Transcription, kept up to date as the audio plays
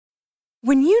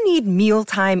When you need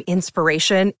mealtime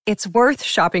inspiration, it's worth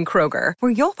shopping Kroger,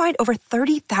 where you'll find over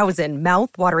 30,000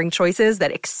 mouth-watering choices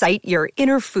that excite your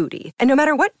inner foodie. And no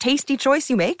matter what tasty choice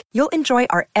you make, you'll enjoy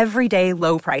our everyday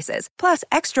low prices, plus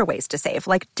extra ways to save,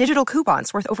 like digital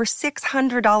coupons worth over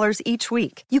 $600 each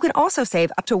week. You can also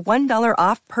save up to $1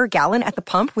 off per gallon at the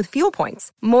pump with fuel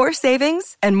points. More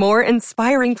savings and more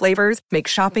inspiring flavors make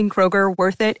shopping Kroger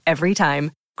worth it every time.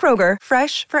 Kroger,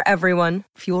 fresh for everyone.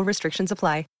 Fuel restrictions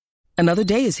apply. Another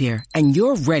day is here, and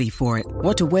you're ready for it.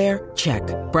 What to wear? Check.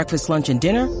 Breakfast, lunch, and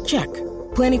dinner? Check.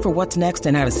 Planning for what's next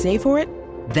and how to save for it?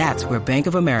 That's where Bank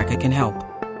of America can help.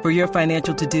 For your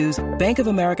financial to-dos, Bank of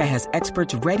America has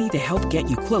experts ready to help get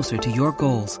you closer to your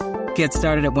goals. Get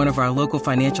started at one of our local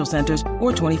financial centers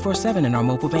or 24/7 in our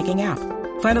mobile banking app.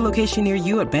 Find a location near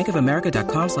you at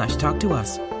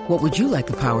bankofamerica.com/talktous. What would you like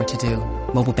the power to do?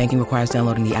 Mobile banking requires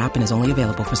downloading the app and is only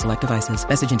available for select devices.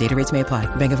 Message and data rates may apply.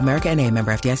 Bank of America N.A.,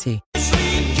 member FDIC.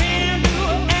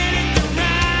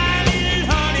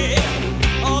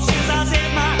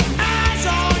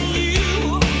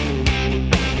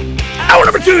 Hour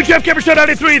number 2, Jeff Kemper Show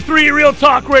 93.3, Real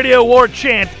Talk Radio, War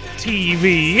Chant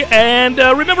TV. And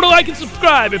remember to like and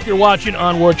subscribe if you're watching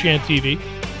on War Chant TV.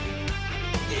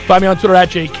 Find me on Twitter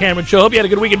at Jay Cameron Show. Hope you had a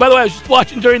good weekend. By the way, I was just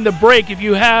watching during the break. If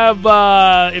you have,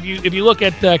 if you look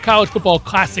at college football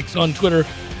classics on Twitter,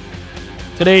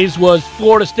 today's was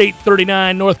Florida State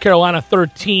 39, North Carolina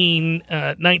 13,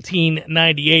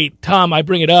 1998. Tom, I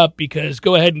bring it up because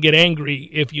go ahead and get angry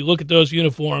if you look at those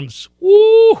uniforms.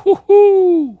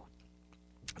 Woo-hoo-hoo.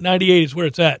 98 is where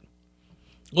it's at.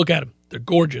 Look at them. They're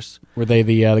gorgeous. Were they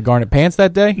the garnet pants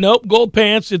that day? Nope, gold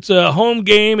pants. It's a home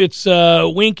game. It's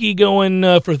Winky going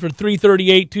for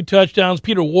 338, 2 touchdowns.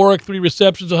 Peter Warwick, 3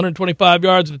 receptions, 125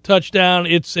 yards and a touchdown.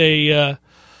 It's a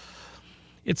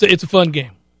fun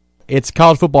game. It's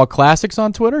College Football Classics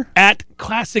on Twitter? At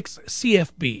Classics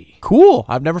CFB. Cool.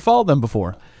 I've never followed them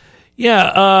before.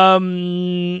 Yeah, I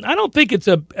don't think it's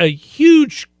a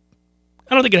huge.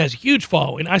 I don't think it has a huge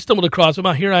following. I stumbled across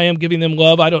them. Here I am giving them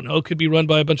love. I don't know. Could be run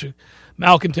by a bunch of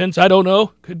malcontents. I don't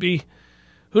know. Could be.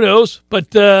 Who knows?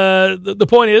 But the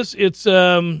point is, it's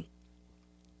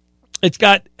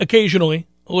got occasionally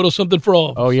a little something for all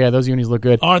of us. Oh, yeah. Those unis look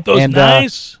good. Aren't those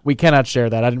nice? We cannot share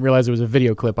that. I didn't realize it was a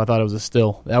video clip. I thought it was a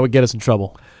still. That would get us in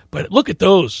trouble. But look at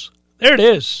those. There it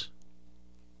is.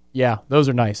 Yeah, those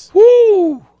are nice.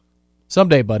 Woo!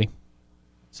 Someday, buddy.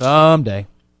 Someday.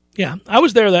 Yeah, I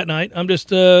was there that night. I'm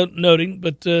just noting,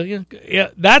 but yeah,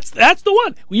 that's the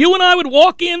one. You and I would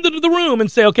walk into the room and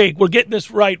say, "Okay, we're getting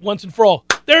this right once and for all."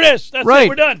 There it is. That's right. It.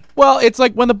 We're done. Well, it's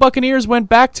like when the Buccaneers went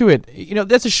back to it. You know,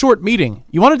 that's a short meeting.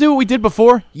 You want to do what we did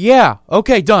before? Yeah.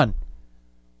 Okay, done.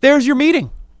 There's your meeting.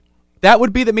 That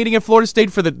would be the meeting at Florida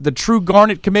State for the True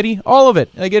Garnet Committee. All of it.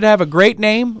 Like, it'd have a great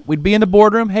name. We'd be in the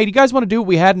boardroom. Hey, do you guys want to do what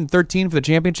we had in 13 for the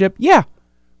championship? Yeah.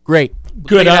 Great.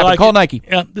 Good. I like Call it. Nike.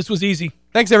 Yeah, this was easy.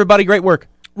 Thanks, everybody. Great work.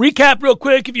 Recap real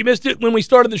quick if you missed it when we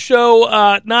started the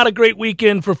show. Not a great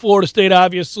weekend for Florida State,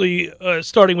 obviously,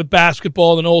 starting with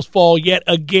basketball. The Noles fall yet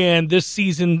again. This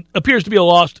season appears to be a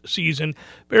lost season.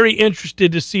 Very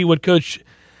interested to see what Coach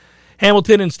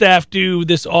Hamilton and staff do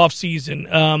this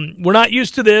offseason. We're not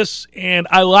used to this, and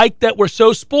I like that we're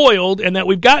so spoiled and that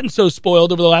we've gotten so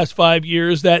spoiled over the last 5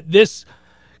 years that this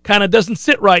kind of doesn't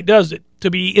sit right, does it? To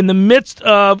be in the midst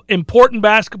of important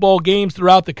basketball games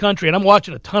throughout the country, and I'm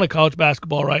watching a ton of college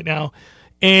basketball right now,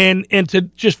 and to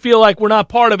just feel like we're not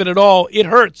part of it at all, it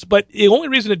hurts. But the only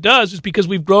reason it does is because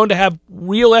we've grown to have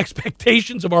real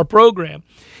expectations of our program.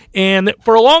 And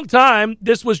for a long time,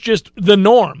 this was just the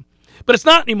norm. But it's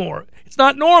not anymore. It's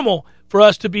not normal for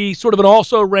us to be sort of an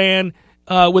also-ran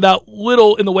without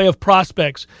little in the way of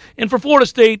prospects. And for Florida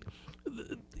State,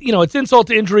 you know, it's insult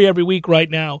to injury every week right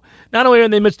now. Not only are they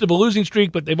in the midst of a losing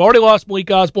streak, but they've already lost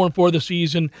Malik Osborne for the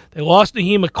season. They lost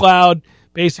Naheem McLeod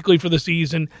basically for the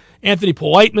season. Anthony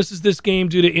Polite misses this game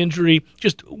due to injury.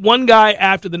 Just one guy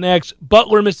after the next.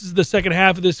 Butler misses the second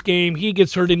half of this game. He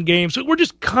gets hurt in games. So we're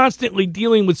just constantly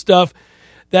dealing with stuff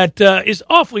that is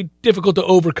awfully difficult to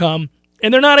overcome,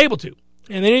 and they're not able to.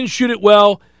 And they didn't shoot it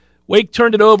well. Wake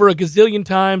turned it over a gazillion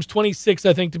times, 26,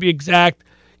 I think, to be exact.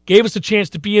 Gave us a chance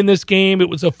to be in this game. It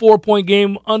was a 4-point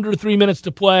game, under 3 minutes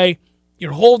to play.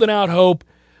 You're holding out hope,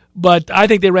 but I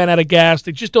think they ran out of gas.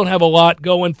 They just don't have a lot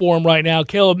going for them right now.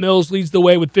 Caleb Mills leads the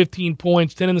way with 15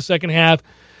 points, 10 in the second half.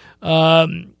 I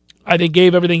think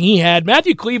gave everything he had.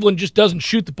 Matthew Cleveland just doesn't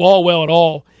shoot the ball well at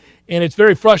all, and it's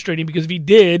very frustrating because if he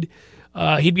did,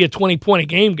 he'd be a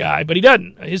 20-point-a-game guy, but he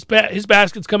doesn't. His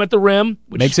baskets come at the rim,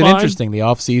 which makes is it fine. interesting. The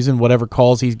offseason, whatever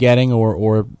calls he's getting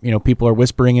or you know, people are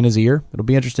whispering in his ear, it'll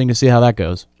be interesting to see how that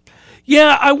goes.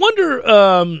 Yeah, I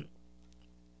wonder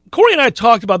Corey and I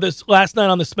talked about this last night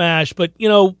on the Smash, but,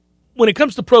 when it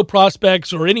comes to pro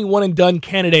prospects or any one-and-done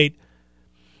candidate,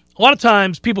 a lot of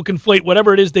times people conflate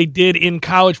whatever it is they did in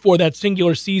college for that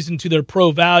singular season to their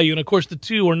pro value, and, of course, the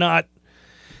two are not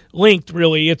linked,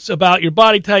 really. It's about your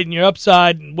body type and your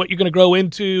upside and what you're going to grow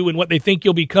into and what they think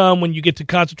you'll become when you get to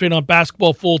concentrate on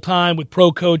basketball full-time with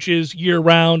pro coaches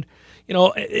year-round.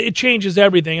 It changes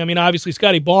everything. I mean, obviously,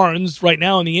 Scotty Barnes right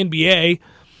now in the NBA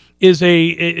is an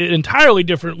entirely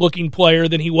different looking player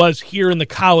than he was here in the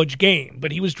college game.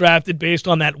 But he was drafted based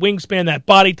on that wingspan, that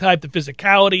body type, the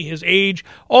physicality, his age,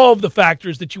 all of the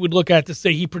factors that you would look at to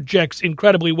say he projects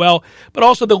incredibly well. But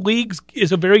also the league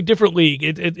is a very different league.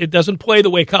 It doesn't play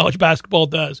the way college basketball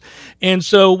does. And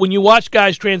so when you watch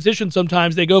guys transition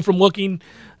sometimes, they go from looking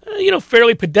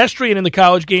fairly pedestrian in the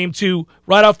college game to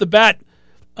right off the bat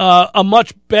a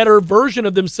much better version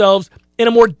of themselves in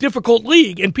a more difficult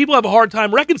league, and people have a hard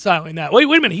time reconciling that. Wait a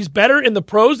minute, he's better in the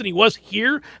pros than he was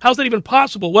here? How's that even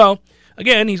possible? Well,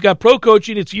 again, he's got pro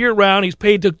coaching, it's year-round, he's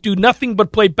paid to do nothing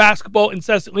but play basketball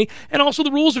incessantly, and also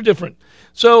the rules are different.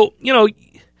 So,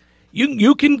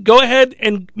 you can go ahead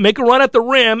and make a run at the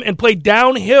rim and play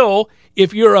downhill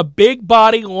if you're a big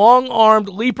body, long-armed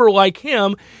leaper like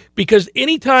him, because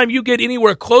anytime you get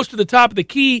anywhere close to the top of the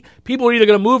key, people are either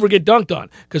going to move or get dunked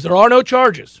on, because there are no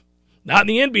charges. Not in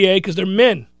the NBA because they're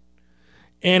men.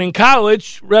 And in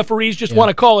college, referees just want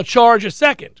to call a charge a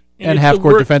second. And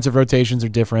half-court defensive rotations are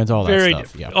different, all that stuff. Very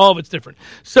different. Yeah. All of it's different.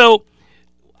 So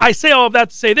I say all of that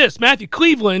to say this. Matthew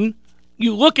Cleveland,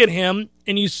 you look at him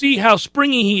and you see how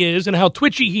springy he is and how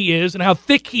twitchy he is and how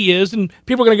thick he is, and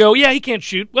people are going to go, yeah, he can't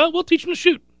shoot. Well, we'll teach him to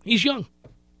shoot. He's young.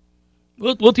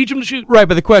 We'll teach him to shoot. Right,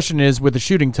 but the question is, with the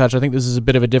shooting touch, I think this is a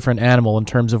bit of a different animal in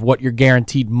terms of what your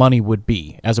guaranteed money would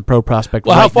be as a pro prospect.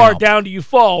 Well, how far down do you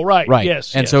fall? Right.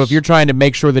 Yes. And so if you're trying to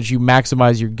make sure that you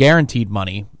maximize your guaranteed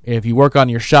money, if you work on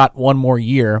your shot one more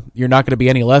year, you're not going to be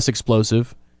any less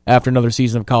explosive after another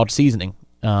season of college seasoning.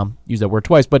 Use that word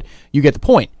twice, but you get the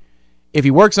point. If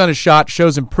he works on his shot,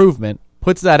 shows improvement,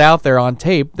 puts that out there on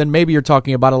tape, then maybe you're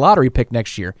talking about a lottery pick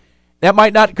next year. That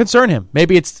might not concern him.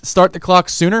 Maybe it's start the clock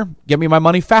sooner, get me my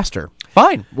money faster.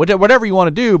 Fine, whatever you want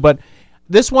to do, but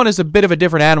this one is a bit of a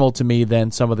different animal to me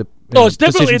than some of the it's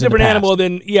definitely a different animal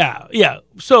than, yeah.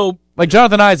 So, like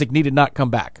Jonathan Isaac needed not come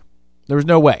back. There was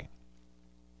no way.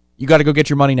 You got to go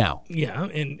get your money now. Yeah,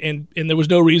 and there was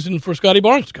no reason for Scotty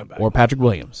Barnes to come back. Or Patrick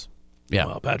Williams. Yeah.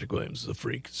 Well, Patrick Williams is a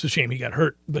freak. It's a shame he got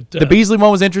hurt. But the Beasley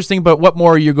one was interesting, but what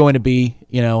more are you going to be?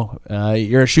 You're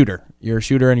a shooter. You're a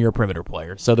shooter and you're a perimeter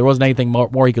player. So there wasn't anything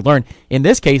more you could learn. In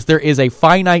this case, there is a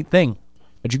finite thing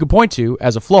that you could point to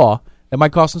as a flaw that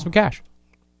might cost him some cash.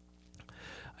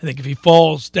 I think if he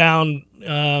falls down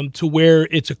to where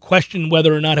it's a question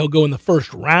whether or not he'll go in the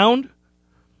first round,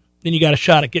 then you got a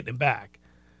shot at getting him back.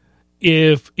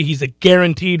 If he's a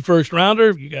guaranteed first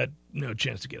rounder, you got no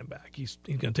chance to get him back. He's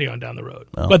going to take on down the road.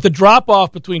 Oh. But the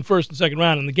drop-off between first and second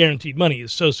round and the guaranteed money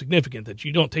is so significant that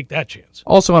you don't take that chance.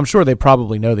 Also, I'm sure they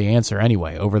probably know the answer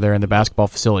anyway over there in the basketball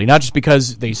facility. Not just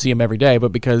because they see him every day,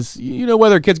 but because you know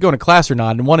whether a kid's going to class or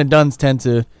not. And one-and-dones tend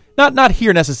to, not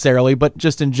here necessarily, but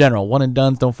just in general,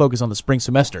 one-and-dones don't focus on the spring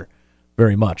semester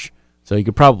very much. So you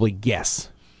could probably guess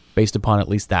based upon at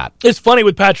least that. It's funny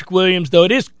with Patrick Williams, though.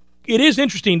 It is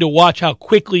interesting to watch how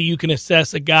quickly you can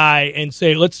assess a guy and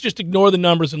say, let's just ignore the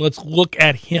numbers and let's look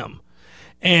at him.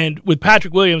 And with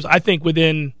Patrick Williams, I think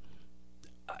within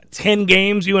 10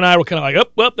 games, you and I were kind of like,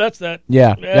 oh, well, that's that.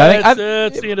 Yeah.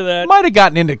 That's the end of that. Might have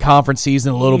gotten into conference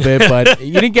season a little bit, but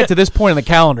you didn't get to this point in the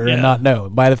calendar and not know.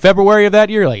 By the February of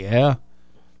that year, like, yeah,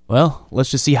 well,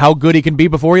 let's just see how good he can be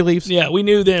before he leaves. Yeah, we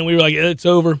knew then. We were like, it's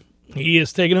over. He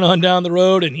is taking it on down the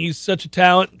road, and he's such a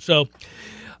talent. So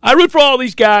I root for all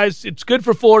these guys. It's good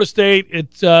for Florida State.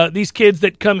 It's these kids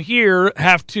that come here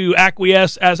have to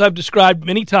acquiesce, as I've described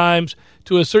many times,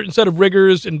 to a certain set of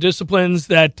rigors and disciplines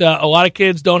that a lot of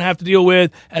kids don't have to deal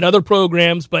with at other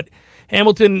programs. But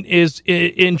Hamilton is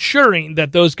ensuring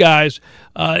that those guys,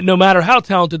 no matter how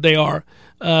talented they are,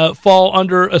 fall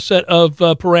under a set of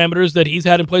parameters that he's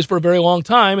had in place for a very long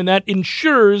time, and that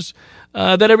ensures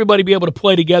that everybody be able to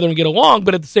play together and get along.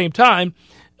 But at the same time,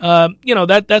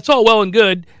 that's all well and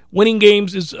good. Winning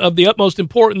games is of the utmost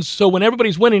importance. So when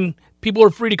everybody's winning, people are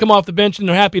free to come off the bench and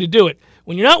they're happy to do it.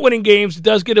 When you're not winning games, it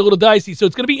does get a little dicey. So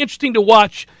it's going to be interesting to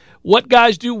watch what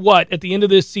guys do what at the end of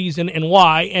this season and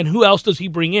why, and who else does he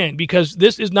bring in, because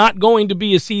this is not going to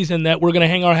be a season that we're going to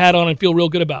hang our hat on and feel real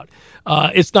good about.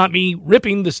 It's not me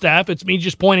ripping the staff. It's me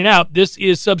just pointing out this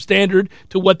is substandard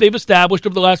to what they've established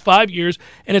over the last 5 years,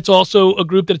 and it's also a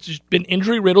group that's been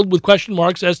injury-riddled with question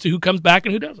marks as to who comes back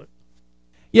and who doesn't.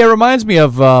 Yeah, it reminds me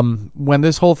of when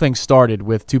this whole thing started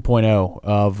with 2.0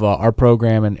 of our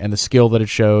program and the skill that it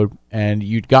showed, and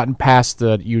you'd gotten past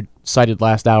you cited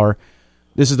last hour.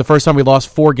 This is the first time we lost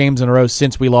 4 games in a row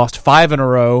since we lost 5 in a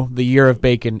row the year of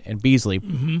Bacon and Beasley.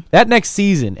 Mm-hmm. That next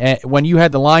season, when you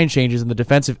had the line changes and the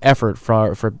defensive effort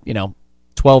for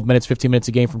 12 minutes, 15 minutes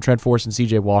a game from Trent Force and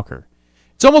C.J. Walker,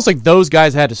 it's almost like those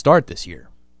guys had to start this year.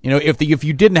 If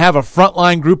you didn't have a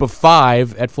frontline group of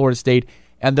 5 at Florida State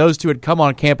and those 2 had come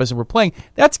on campus and were playing,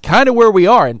 that's kind of where we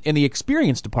are in the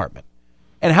experience department.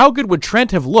 And how good would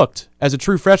Trent have looked as a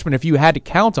true freshman if you had to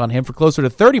count on him for closer to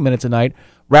 30 minutes a night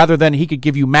rather than he could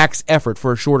give you max effort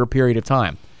for a shorter period of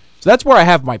time? So that's where I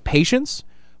have my patience.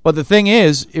 But the thing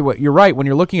is, you're right, when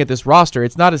you're looking at this roster,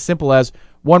 it's not as simple as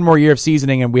one more year of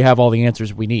seasoning and we have all the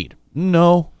answers we need.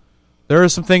 No. There are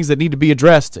some things that need to be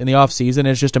addressed in the offseason.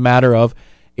 It's just a matter of,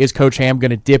 is Coach Ham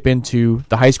going to dip into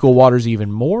the high school waters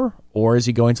even more, or is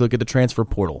he going to look at the transfer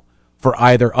portal for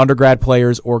either undergrad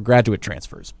players or graduate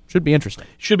transfers? Should be interesting.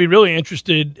 Should be really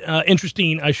interesting,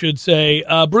 I should say.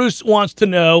 Bruce wants to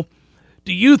know,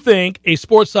 do you think a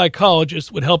sports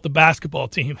psychologist would help the basketball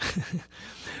team?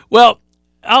 Well,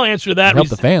 I'll answer that. Help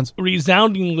the fans.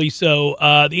 Resoundingly so.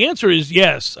 The answer is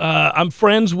yes. I'm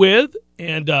friends with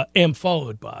and am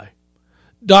followed by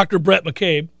Dr. Brett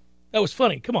McCabe. That was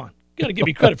funny. Come on. You got to give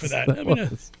me credit for that. I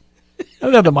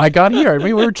don't have the mic on here.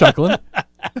 We were chuckling.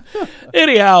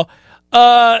 Anyhow,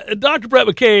 Dr. Brett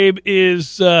McCabe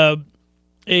is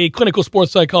a clinical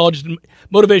sports psychologist and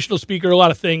motivational speaker, a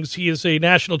lot of things. He is a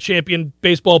national champion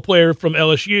baseball player from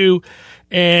LSU,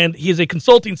 and he is a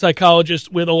consulting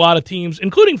psychologist with a lot of teams,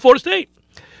 including Florida State.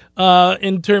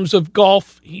 In terms of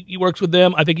golf, he works with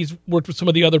them. I think he's worked with some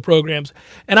of the other programs.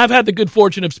 And I've had the good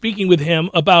fortune of speaking with him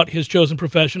about his chosen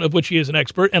profession, of which he is an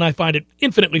expert, and I find it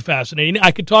infinitely fascinating.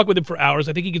 I could talk with him for hours.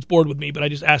 I think he gets bored with me, but I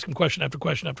just ask him question after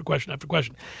question after question after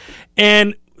question.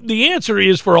 And the answer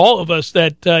is for all of us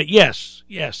that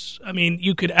yes. I mean,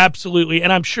 you could absolutely,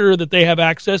 and I'm sure that they have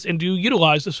access and do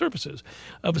utilize the services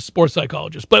of a sports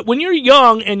psychologist. But when you're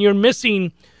young and you're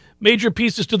missing major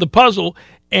pieces to the puzzle,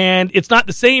 and it's not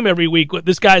the same every week.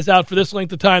 This guy's out for this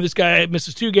length of time. This guy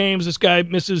misses 2 games. This guy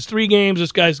misses 3 games.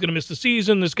 This guy's going to miss the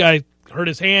season. This guy hurt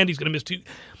his hand. He's going to miss 2.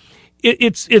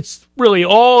 It's really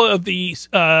all of the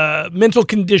mental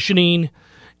conditioning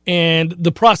and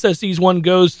the processes one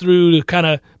goes through to kind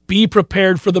of be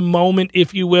prepared for the moment,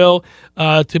 if you will,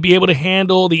 to be able to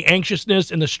handle the anxiousness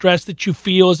and the stress that you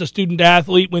feel as a student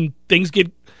athlete when things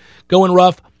get going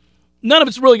rough. None of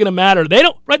it's really going to matter. They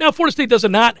don't right now. Florida State does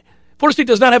not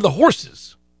have the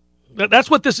horses. That's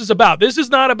what this is about. This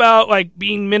is not about like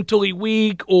being mentally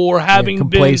weak or having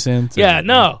complacent.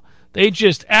 No. They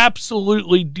just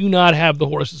absolutely do not have the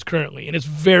horses currently, and it's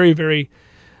very, very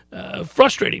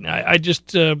frustrating. I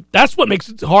just that's what makes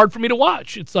it hard for me to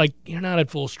watch. It's like you're not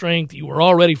at full strength. You were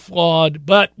already flawed,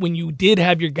 but when you did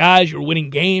have your guys, you were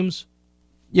winning games.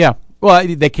 Yeah. Well,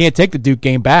 they can't take the Duke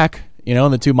game back.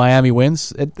 In the 2 Miami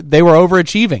wins, they were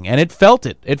overachieving, and it felt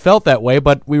that way,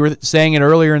 but we were saying it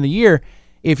earlier in the year,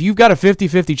 if you've got a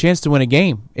 50-50 chance to win a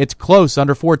game, it's close,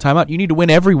 under 4 timeout, you need to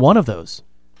win every one of those,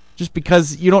 just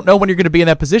because you don't know when you're going to be in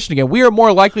that position again. We are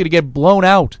more likely to get blown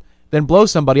out than blow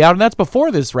somebody out, and that's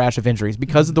before this rash of injuries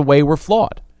because of the way we're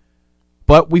flawed.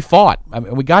 But we fought. I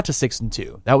mean, we got to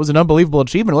 6-2. That was an unbelievable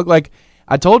achievement. It looked like,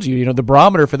 I told you, the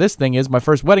barometer for this thing is my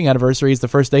first wedding anniversary is the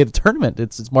first day of the tournament.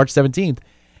 It's March 17th.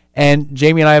 And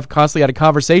Jamie and I have constantly had a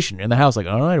conversation in the house, like,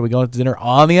 all right, are we going to dinner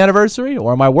on the anniversary,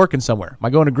 or am I working somewhere? Am I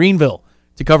going to Greenville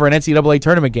to cover an NCAA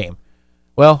tournament game?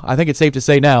 Well, I think it's safe to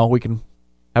say now we can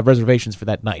have reservations for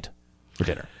that night for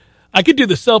dinner. I could do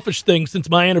the selfish thing since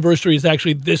my anniversary is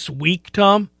actually this week,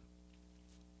 Tom,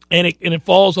 and it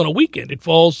falls on a weekend. It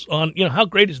falls on, how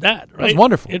great is that, right? That's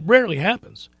wonderful. It rarely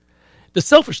happens. The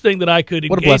selfish thing that I could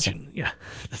engage in. Yeah,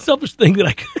 the selfish thing that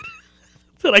I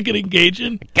could engage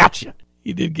in. Gotcha.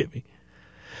 You did get me.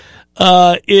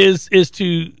 Is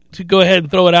to go ahead and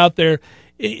throw it out there.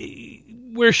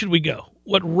 Where should we go?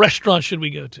 What restaurant should we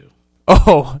go to?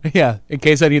 Oh, yeah. In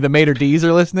case any of the Maitre D's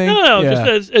are listening? No.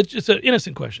 Yeah. It's just an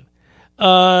innocent question.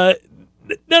 No.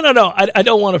 I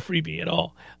don't want a freebie at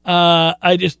all.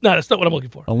 That's not what I'm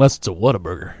looking for. Unless it's a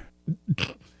Whataburger.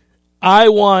 I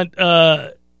want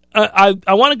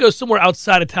I want to go somewhere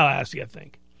outside of Tallahassee, I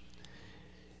think.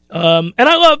 And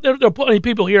I love, there are plenty of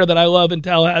people here that I love in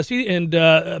Tallahassee and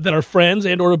that are friends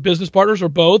and or business partners or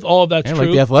both. All of that's true.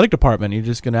 Like the athletic department, you're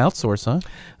just going to outsource, huh?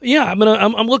 Yeah,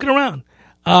 I'm looking around.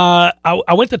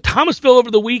 I went to Thomasville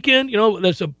over the weekend.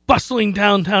 There's a bustling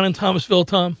downtown in Thomasville,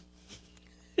 Tom.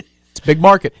 It's a big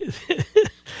market.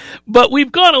 But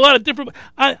we've gone a lot of different.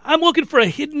 I'm looking for a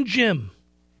hidden gem.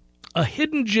 A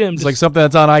hidden gem. It's like something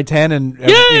that's on I-10 and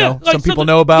like some people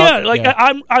know about.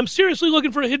 Yeah, I'm seriously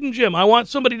looking for a hidden gem. I want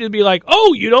somebody to be like,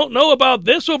 oh, you don't know about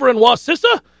this over in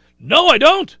Wassissa? No, I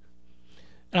don't.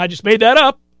 And I just made that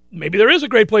up. Maybe there is a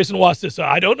great place in Wassissa.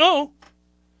 I don't know.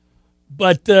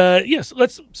 But, yes,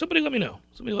 somebody let me know.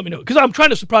 Somebody let me know. Because I'm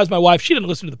trying to surprise my wife. She didn't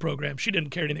listen to the program. She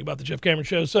didn't care anything about the Jeff Cameron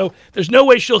Show. So there's no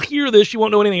way she'll hear this. She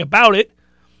won't know anything about it.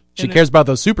 She cares about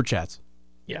those super chats.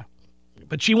 Yeah.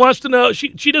 But she wants to know.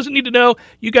 She doesn't need to know.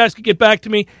 You guys could get back to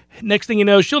me. Next thing you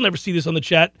know, she'll never see this on the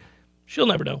chat. She'll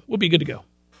never know. We'll be good to go.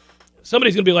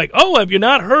 Somebody's going to be like, oh, have you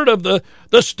not heard of the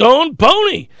Stone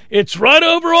Pony? It's right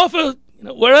over off of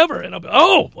wherever. And I'll be,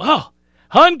 oh, wow.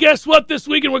 Hun, guess what? This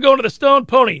weekend we're going to the Stone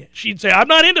Pony. She'd say, I'm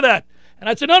not into that. And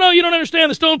I'd say, no, you don't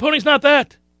understand. The Stone Pony's not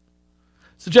that.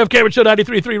 It's the Jeff Cameron Show,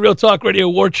 93.3 Real Talk Radio,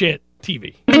 War Chant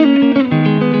TV.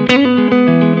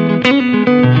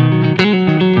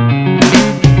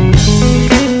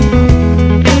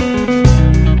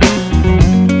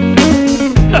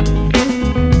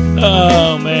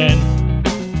 Oh,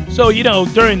 man. So,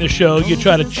 during the show, you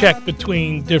try to check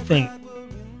between different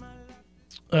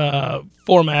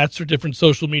formats or different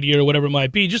social media or whatever it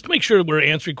might be, just to make sure we're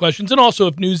answering questions. And also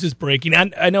if news is breaking.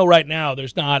 I know right now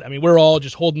there's not. I mean, we're all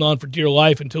just holding on for dear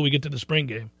life until we get to the spring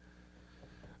game.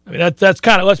 I mean, that's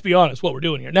kind of, let's be honest, what we're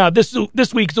doing here. Now, this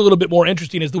week's a little bit more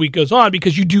interesting as the week goes on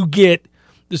because you do get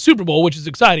the Super Bowl, which is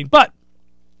exciting. But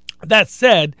that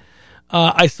said,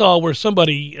 I saw where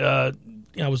somebody, I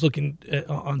was looking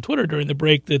on Twitter during the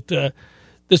break that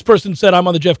this person said, I'm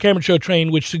on the Jeff Cameron Show train,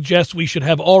 which suggests we should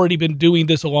have already been doing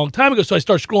this a long time ago. So I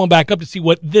start scrolling back up to see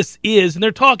what this is. And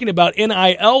they're talking about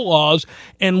NIL laws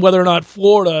and whether or not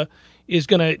Florida is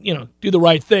going to, do the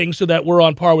right thing so that we're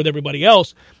on par with everybody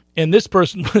else. And this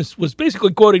person was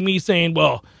basically quoting me saying,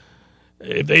 well,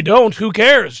 if they don't, who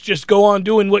cares? Just go on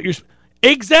doing what you're...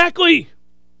 Exactly.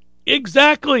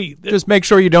 Just make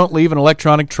sure you don't leave an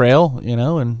electronic trail,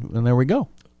 and there we go.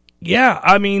 Yeah,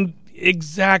 I mean,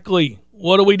 exactly.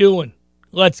 What are we doing?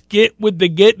 Let's get with the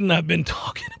getting. I've been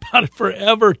talking about it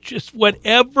forever. Just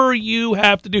whatever you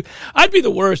have to do. I'd be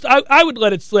the worst. I would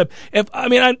let it slip.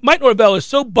 Mike Norvell is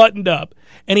so buttoned up,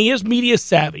 and he is media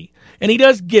savvy, and he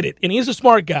does get it, and he is a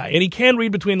smart guy, and he can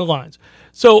read between the lines.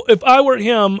 So if I were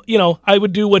him, I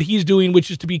would do what he's doing,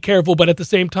 which is to be careful, but at the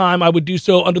same time, I would do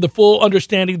so under the full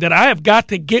understanding that I have got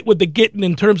to get with the getting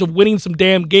in terms of winning some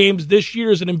damn games. This year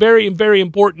is a very, very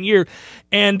important year.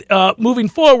 And moving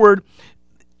forward,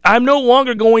 I'm no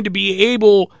longer going to be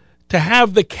able to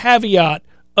have the caveat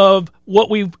of what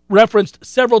we've referenced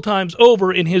several times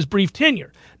over in his brief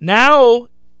tenure. Now,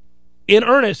 in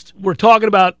earnest, we're talking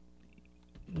about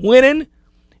winning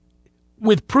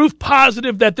with proof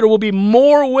positive that there will be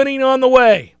more winning on the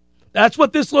way. That's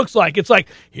what this looks like. It's like,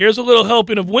 here's a little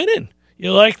helping of winning.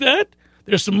 You like that?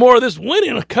 There's some more of this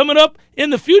winning coming up in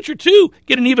the future, too.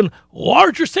 Get an even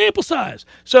larger sample size.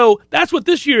 So that's what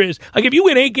this year is. Like, if you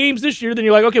win 8 games this year, then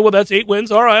you're like, okay, well, that's 8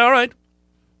 wins. All right.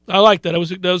 I like that. That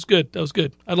was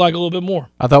good. I'd like a little bit more.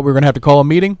 I thought we were going to have to call a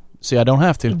meeting. See, I don't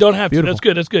have to. Don't have Beautiful.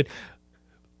 to. That's good.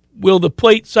 Will the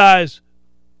plate size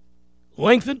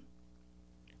lengthen?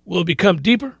 Will it become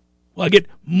deeper? Will I get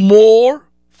more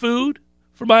food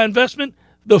for my investment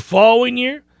the following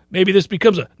year? Maybe this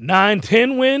becomes a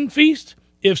 9-10 win feast.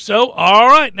 If so, all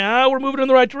right, now we're moving in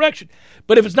the right direction.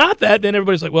 But if it's not that, then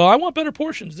everybody's like, well, I want better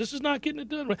portions. This is not getting it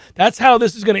done right. That's how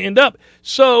this is going to end up.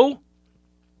 So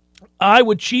I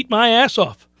would cheat my ass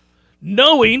off,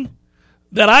 knowing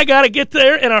that I got to get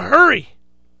there in a hurry.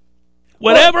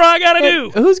 Whatever I got to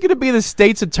do. Who's going to be the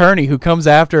state's attorney who comes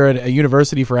after a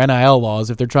university for NIL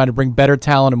laws if they're trying to bring better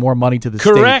talent and more money to the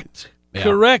state?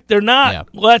 Correct. They're not. Yeah.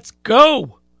 Let's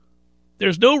go.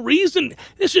 There's no reason.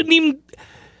 This shouldn't even...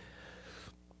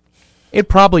 It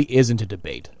probably isn't a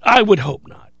debate. I would hope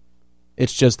not.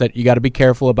 It's just that you got to be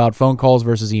careful about phone calls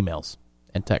versus emails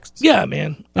and texts. Yeah,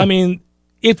 man. Yeah. I mean,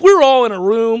 if we're all in a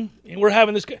room and we're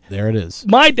having this... There it is.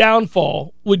 My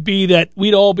downfall would be that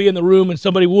we'd all be in the room and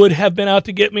somebody would have been out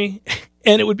to get me,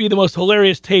 and it would be the most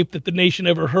hilarious tape that the nation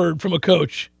ever heard from a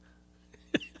coach.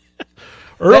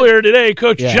 Earlier today,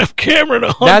 Coach Jeff Cameron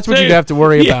on That's what tape. you'd have to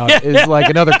worry about is like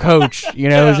another coach,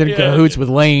 who's in cahoots with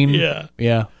Lane.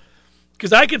 Yeah.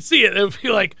 Because I could see it. It would be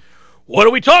like, what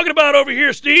are we talking about over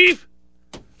here, Steve?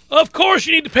 Of course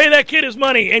you need to pay that kid his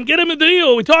money and get him a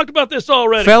deal. We talked about this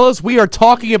already. Fellas, we are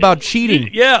talking about cheating.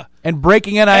 Yeah. And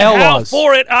breaking NIL and how laws.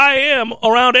 For it I am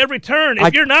around every turn.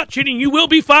 If you're not cheating, you will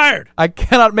be fired. I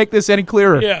cannot make this any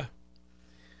clearer. Yeah.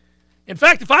 In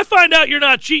fact, if I find out you're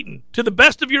not cheating to the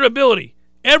best of your ability,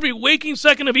 every waking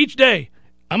second of each day,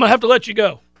 I'm going to have to let you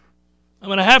go. I'm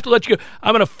going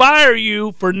to fire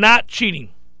you for not cheating.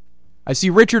 I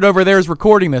see Richard over there is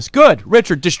recording this. Good.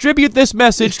 Richard, distribute this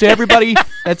message to everybody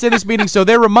that's in this meeting so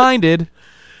they're reminded.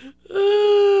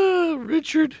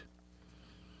 Richard.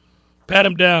 Pat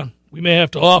him down. We may have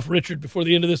to off Richard before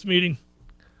the end of this meeting.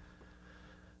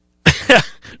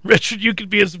 Richard, you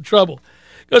could be in some trouble.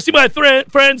 Go see my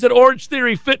friends at Orange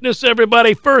Theory Fitness,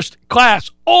 everybody. First class,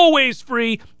 always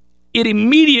free. It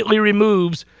immediately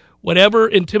removes whatever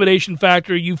intimidation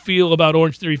factor you feel about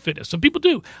Orange Theory Fitness. Some people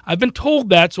do. I've been told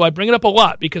that, so I bring it up a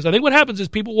lot because I think what happens is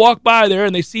people walk by there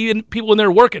and they see people in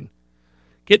there working,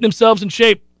 getting themselves in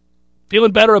shape,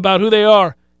 feeling better about who they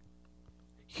are,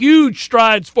 huge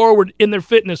strides forward in their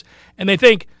fitness, and they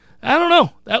think, I don't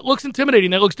know, that looks intimidating,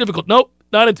 that looks difficult. Nope,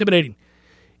 not intimidating.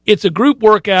 It's a group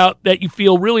workout that you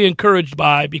feel really encouraged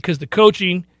by because the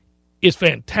coaching is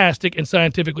fantastic and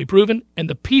scientifically proven, and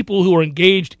the people who are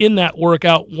engaged in that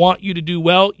workout want you to do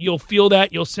well. You'll feel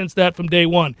that. You'll sense that from day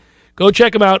one. Go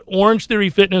check them out, Orange Theory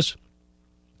Fitness.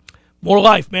 More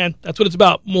life, man. That's what it's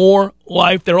about, more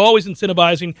life. They're always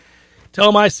incentivizing. Tell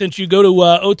them I sent you. Go to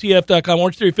OTF.com,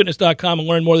 OrangeTheoryFitness.com, and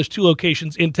learn more. There's 2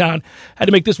 locations in town. Had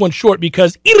to make this one short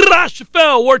because Ira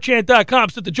Schoffel, WarChant.com,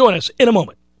 set to join us in a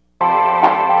moment.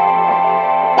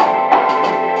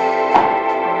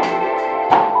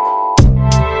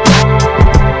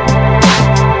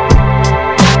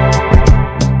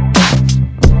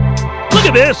 Look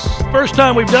at this. First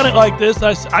time we've done it like this.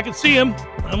 I can see him.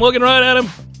 I'm looking right at him.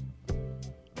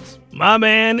 My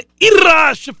man,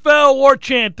 Ira Schoffel,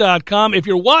 WarChant.com. If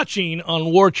you're watching on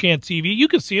WarChant TV, you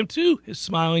can see him too. His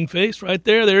smiling face right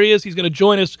there. There he is. He's going to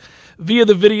join us via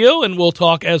the video, and we'll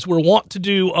talk as we're wont to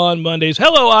do on Mondays.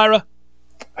 Hello, Ira.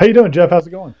 How you doing, Jeff? How's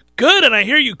it going? Good, and I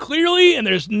hear you clearly, and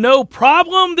there's no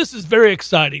problem. This is very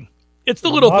exciting. It's the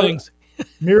little things.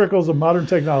 Miracles of modern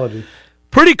technology.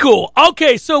 Pretty cool.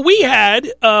 Okay, so we had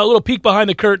a little peek behind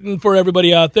the curtain for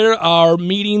everybody out there. Our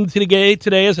meeting today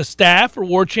as a staff for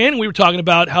WarChant, and we were talking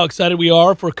about how excited we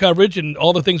are for coverage and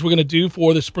all the things we're going to do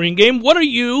for the spring game. What are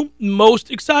you most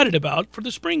excited about for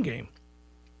the spring game?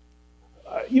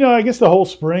 I guess the whole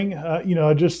spring,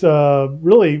 just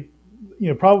really,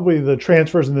 probably the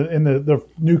transfers and the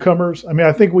newcomers. I mean,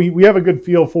 I think we have a good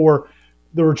feel for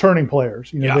the returning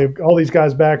players. They've all these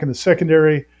guys back in the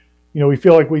secondary. We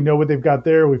feel like we know what they've got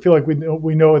there. We feel like we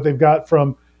know what they've got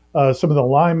from some of the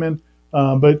linemen.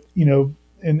 But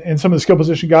and some of the skill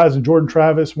position guys and Jordan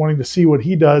Travis wanting to see what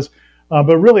he does.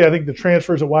 But really, I think the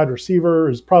transfers at wide receiver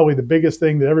is probably the biggest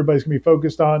thing that everybody's going to be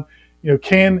focused on.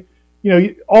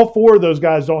 All 4 of those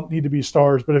guys don't need to be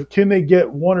stars, but can they get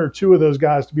 1 or 2 of those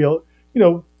guys to be,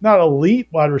 not elite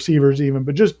wide receivers even,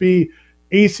 but just be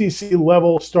ACC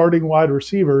level starting wide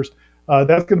receivers.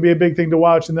 That's going to be a big thing to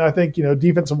watch. And then I think,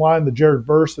 defensive line, the Jared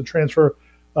Verse, the transfer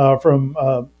from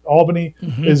Albany,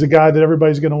 is a guy that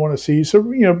everybody's going to want to see. So,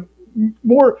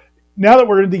 more now that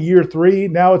we're into year 3,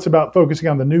 now it's about focusing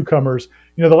on the newcomers.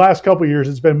 The last couple of years,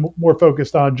 it's been more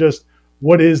focused on just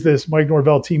what is this Mike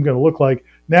Norvell team going to look like.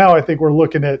 Now I think we're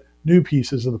looking at new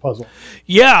pieces of the puzzle.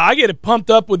 Yeah, I get pumped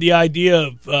up with the idea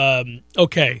of,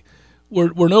 okay,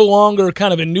 we're no longer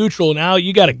kind of in neutral now.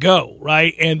 You got to go,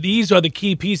 right? And these are the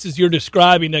key pieces you're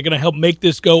describing that are going to help make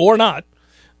this go or not,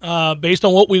 based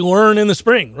on what we learn in the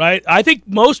spring, right? I think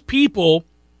most people,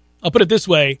 I'll put it this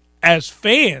way, as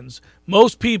fans,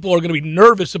 most people are going to be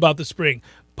nervous about the spring,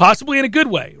 possibly in a good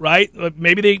way, right?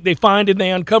 Maybe they find and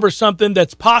they uncover something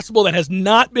that's possible that has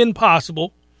not been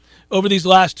possible over these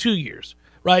last 2 years,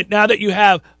 right? Now that you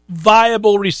have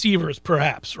viable receivers,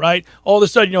 perhaps, right? All of a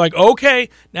sudden, you're like, okay,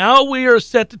 now we are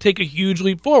set to take a huge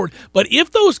leap forward. But if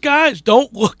those guys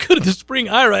don't look good in the spring,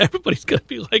 Ira, everybody's going to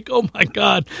be like, oh, my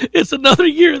God, it's another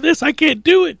year of this. I can't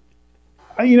do it.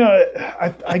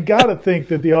 I got to think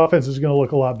that the offense is going to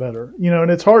look a lot better.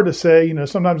 And it's hard to say,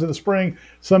 sometimes in the spring,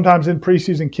 sometimes in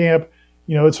preseason camp,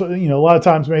 it's, a lot of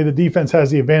times maybe the defense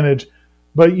has the advantage.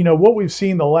 But, what we've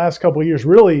seen the last couple of years,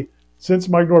 really, since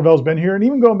Mike Norvell's been here, and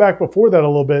even going back before that a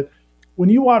little bit, when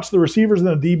you watch the receivers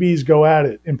and the DBs go at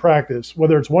it in practice,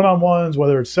 whether it's one-on-ones,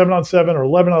 whether it's 7-on-7 or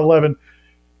 11-on-11,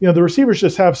 the receivers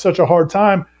just have such a hard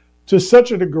time to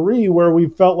such a degree where we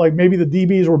felt like maybe the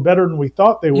DBs were better than we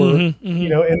thought they were,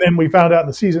 and then we found out in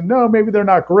the season, no, maybe they're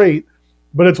not great,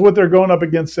 but it's what they're going up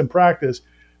against in practice.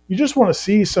 You just want to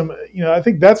see some, I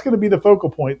think that's going to be the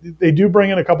focal point. They do bring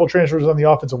in a couple transfers on the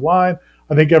offensive line.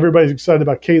 I think everybody's excited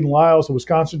about Caden Lyles, the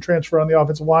Wisconsin transfer on the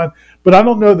offensive line. But I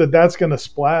don't know that that's going to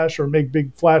splash or make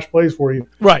big flash plays for you.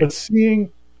 Right. But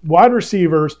seeing wide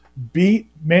receivers beat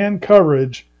man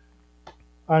coverage,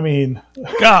 I mean,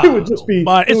 God, it would just be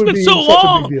it's been so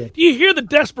long. Do you hear the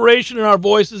desperation in our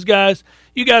voices, guys?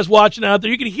 You guys watching out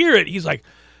there, you can hear it. He's like,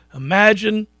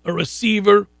 imagine a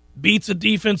receiver beats a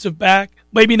defensive back.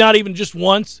 Maybe not even just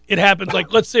once. It happens,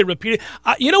 like, let's say, repeated.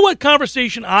 You know what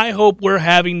conversation I hope we're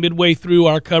having midway through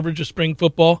our coverage of spring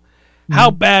football? Mm-hmm.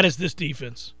 How bad is this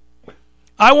defense?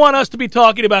 I want us to be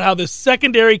talking about how this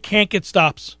secondary can't get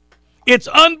stops. It's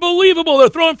unbelievable. They're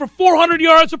throwing for 400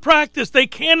 yards of practice. They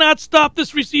cannot stop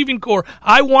this receiving core.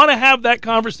 I want to have that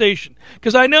conversation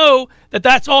because I know that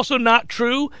that's also not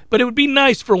true, but it would be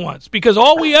nice for once because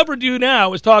all we ever do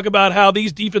now is talk about how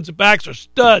these defensive backs are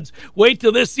studs. Wait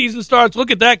till this season starts.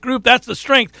 Look at that group. That's the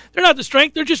strength. They're not the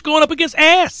strength. They're just going up against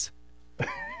ass.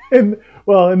 And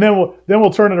then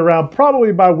we'll turn it around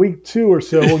probably by week 2 or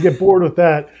so. We'll get bored with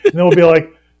that, and then we'll be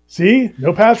like, see,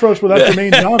 no pass rush without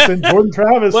Jermaine Johnson. Jordan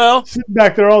Travis sitting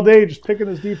back there all day just picking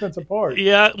his defense apart.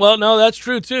 Yeah, well, no, that's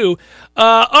true too.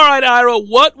 All right, Ira,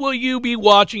 what will you be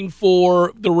watching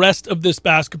for the rest of this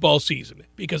basketball season?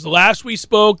 Because the last we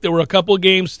spoke, there were a couple of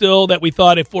games still that we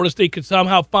thought if Florida State could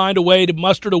somehow find a way to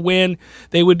muster a win,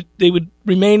 they would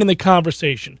remain in the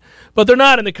conversation. But they're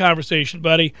not in the conversation,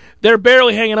 buddy. They're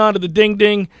barely hanging on to the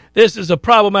ding-ding. This is a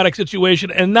problematic situation,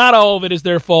 and not all of it is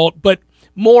their fault, but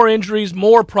more injuries,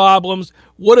 more problems.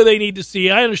 What do they need to see?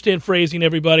 I understand phrasing,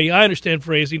 everybody. I understand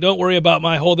phrasing. Don't worry about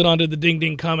my holding on to the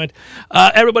ding-ding comment.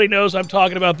 Everybody knows I'm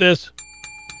talking about this.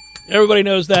 Everybody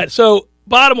knows that. So,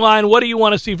 bottom line, what do you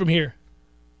want to see from here?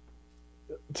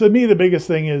 To me, the biggest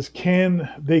thing is, can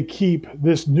they keep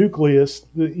this nucleus,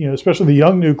 especially the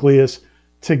young nucleus,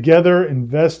 together,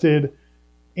 invested,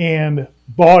 and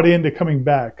bought into coming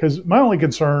back? Because my only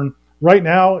concern right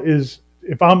now is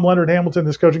if I'm Leonard Hamilton,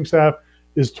 this coaching staff,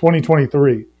 is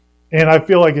 2023. And I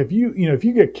feel like if you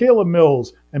get Caleb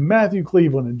Mills and Matthew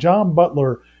Cleveland and John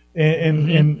Butler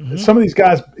and some of these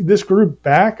guys, this group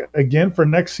back again for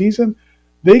next season,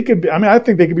 they could be, I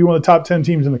think they could be one of the top 10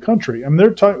 teams in the country.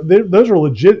 Those are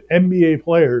legit NBA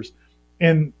players.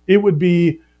 And it would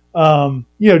be,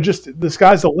 just the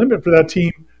sky's the limit for that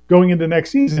team going into next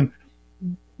season.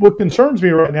 What concerns me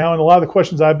right now, and a lot of the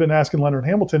questions I've been asking Leonard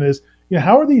Hamilton is,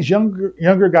 how are these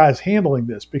younger guys handling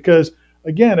this? Because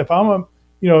again, if I'm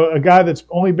a guy that's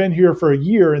only been here for a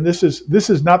year, and this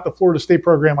is not the Florida State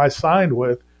program I signed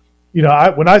with,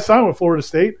 when I signed with Florida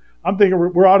State, I'm thinking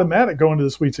we're automatic going to the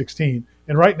Sweet 16.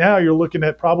 And right now you're looking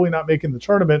at probably not making the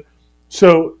tournament.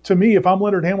 So to me, if I'm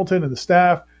Leonard Hamilton and the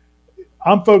staff,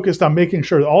 I'm focused on making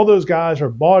sure that all those guys are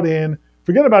bought in.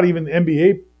 Forget about even the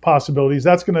NBA possibilities.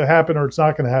 That's going to happen or it's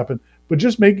not going to happen. But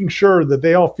just making sure that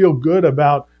they all feel good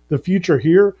about the future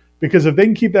here, because if they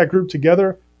can keep that group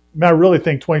together, I really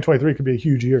think 2023 could be a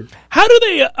huge year. How do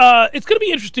they it's going to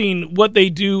be interesting what they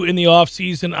do in the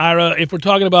offseason, Ira, if we're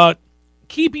talking about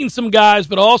keeping some guys,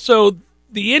 but also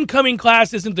the incoming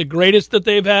class isn't the greatest that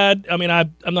they've had.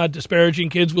 I'm not disparaging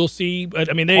kids, we'll see, but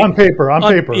on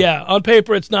paper. Yeah, on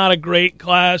paper it's not a great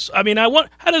class.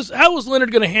 How is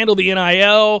Leonard going to handle the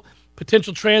NIL,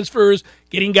 potential transfers,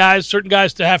 getting certain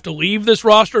guys to have to leave this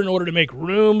roster in order to make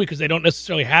room because they don't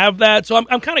necessarily have that. So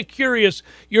I'm kind of curious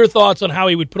your thoughts on how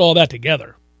he would put all that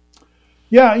together.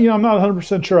 Yeah, I'm not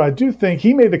 100% sure. I do think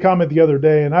he made the comment the other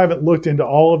day, and I haven't looked into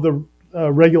all of the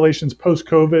regulations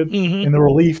post-COVID and the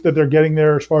relief that they're getting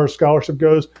there as far as scholarship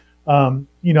goes.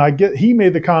 He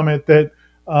made the comment that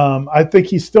I think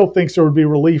he still thinks there would be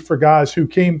relief for guys who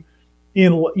came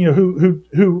in,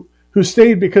 who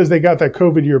stayed because they got that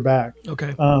COVID year back.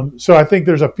 Okay. So I think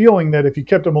there's a feeling that if you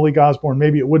kept a Malik Osborne,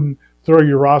 maybe it wouldn't throw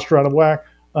your roster out of whack.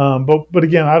 But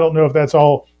again, I don't know if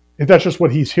that's just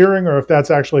what he's hearing or if that's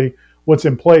actually what's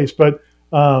in place. But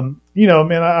I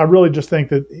really just think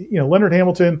that Leonard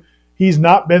Hamilton, he's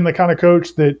not been the kind of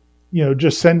coach that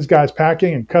just sends guys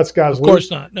packing and cuts guys loose. Of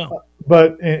course not. No.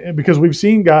 But because we've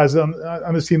seen guys on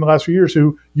this team the last few years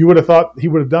who you would have thought he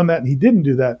would have done that, and he didn't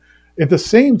do that. At the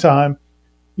same time,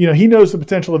 he knows the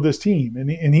potential of this team,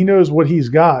 and he knows what he's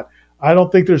got. I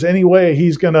don't think there's any way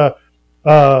he's going to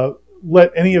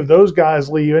let any of those guys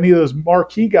leave, any of those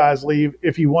marquee guys leave.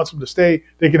 If he wants them to stay,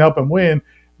 they can help him win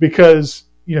because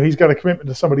he's got a commitment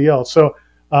to somebody else. So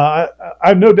I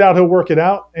have no doubt he'll work it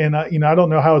out, and I don't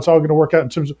know how it's all going to work out in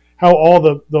terms of how all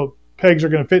the pegs are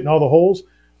going to fit in all the holes.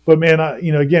 But man,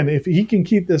 again, if he can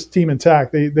keep this team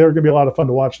intact, they're going to be a lot of fun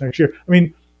to watch next year.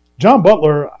 John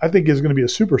Butler, I think, is going to be a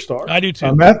superstar. I do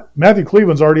too. Matthew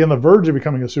Cleveland's already on the verge of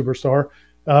becoming a superstar.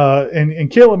 And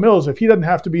Caleb Mills, if he doesn't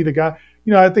have to be the guy,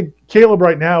 I think Caleb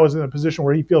right now is in a position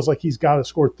where he feels like he's got to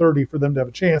score 30 for them to have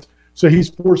a chance. So he's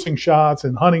forcing shots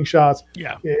and hunting shots.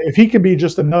 Yeah. If he can be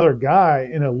just another guy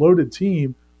in a loaded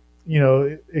team,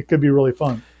 it could be really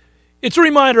fun. It's a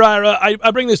reminder, Ira. I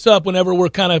bring this up whenever we're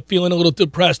kind of feeling a little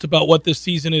depressed about what this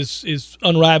season is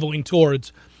unraveling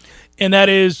towards. And that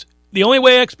is, The only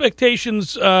way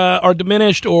expectations are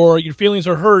diminished or your feelings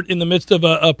are hurt in the midst of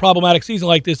a problematic season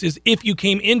like this is if you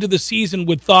came into the season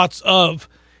with thoughts of,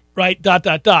 right, ...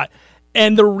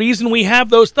 And the reason we have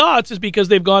those thoughts is because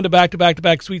they've gone to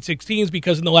back-to-back-to-back Sweet 16s,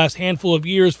 because in the last handful of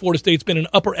years, Florida State's been an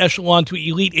upper echelon to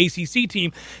elite ACC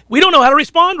team. We don't know how to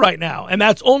respond right now, and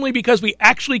that's only because we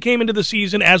actually came into the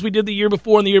season, as we did the year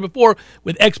before and the year before,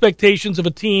 with expectations of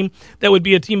a team that would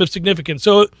be a team of significance.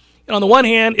 So, on the one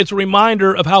hand, it's a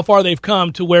reminder of how far they've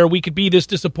come to where we could be this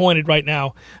disappointed right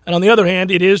now. And on the other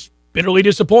hand, it is bitterly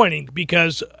disappointing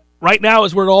because right now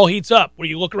is where it all heats up, where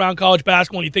you look around college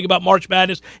basketball and you think about March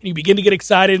Madness and you begin to get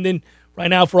excited. And then right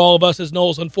now for all of us as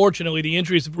Noles, unfortunately, the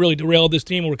injuries have really derailed this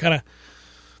team and we're kind of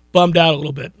bummed out a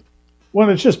little bit. Well,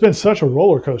 it's just been such a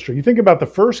roller coaster. You think about the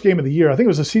first game of the year. I think it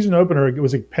was a season opener. It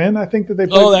was Penn, I think, that they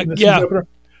played in the season opener.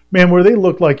 Man, where they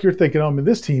looked like you're thinking,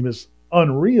 this team is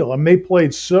unreal. I mean, they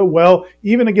played so well,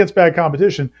 even against bad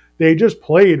competition. They just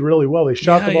played really well. They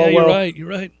shot the ball well. You're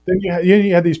right. Then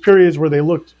you had these periods where they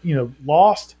looked,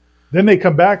 lost. Then they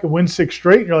come back and win 6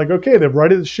 straight, and you're like, okay, they've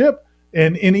righted the ship.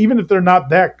 And even if they're not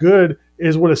that good,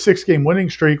 is what a 6-game winning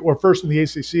streak or first in the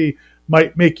ACC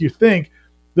might make you think,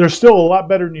 they're still a lot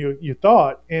better than you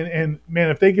thought. And man,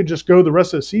 if they could just go the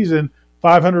rest of the season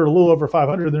 500, a little over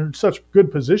 500, they're in such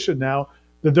good position now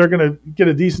that they're going to get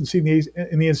a decent seed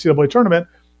in the NCAA tournament.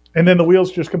 And then the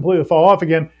wheels just completely fall off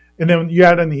again. And then you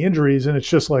add in the injuries, and it's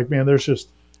just like, man,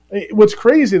 what's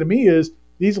crazy to me is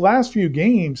these last few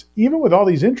games, even with all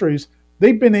these injuries,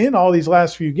 they've been in all these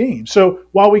last few games. So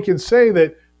while we can say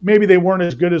that maybe they weren't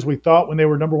as good as we thought when they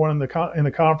were number one in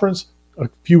the conference a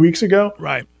few weeks ago,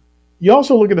 right? You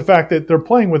also look at the fact that they're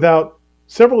playing without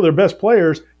several of their best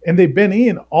players, and they've been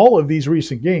in all of these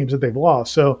recent games that they've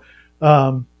lost. So,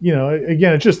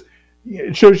 again,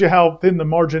 it shows you how thin the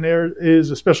margin is,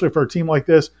 especially for a team like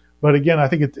this. But again, I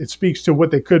think it speaks to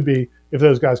what they could be if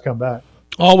those guys come back.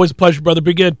 Always a pleasure, brother.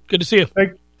 Be good. Good to see you.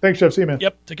 Thanks, Jeff. See you, man.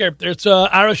 Yep, take care. There's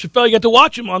Ira Schoffel. You got to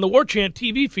watch him on the War Chant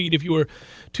TV feed if you were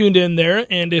tuned in there.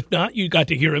 And if not, you got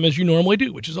to hear him as you normally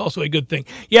do, which is also a good thing.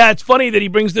 Yeah, it's funny that he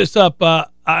brings this up,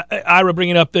 Ira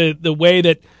bringing up the way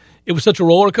that it was such a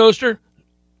roller coaster.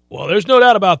 Well, there's no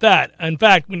doubt about that. In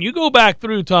fact, when you go back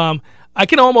through, Tom, I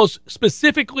can almost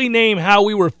specifically name how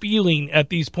we were feeling at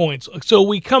these points. So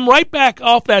we come right back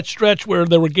off that stretch where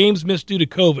there were games missed due to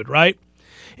COVID, right?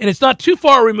 And it's not too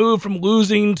far removed from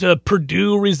losing to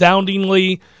Purdue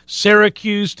resoundingly,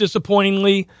 Syracuse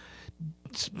disappointingly,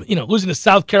 losing to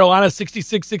South Carolina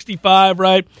 66-65,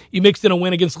 right? You mixed in a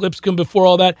win against Lipscomb before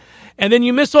all that. And then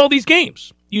you miss all these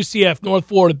games. UCF, North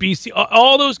Florida, BC,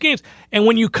 all those games. And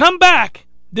when you come back,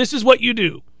 this is what you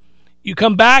do. You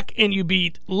come back and you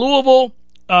beat Louisville.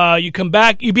 You come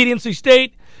back, you beat NC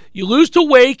State. You lose to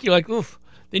Wake. You're like, oof.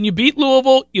 Then you beat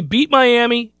Louisville, you beat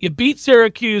Miami, you beat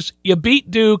Syracuse, you beat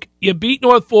Duke, you beat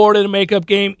North Florida in a makeup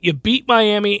game, you beat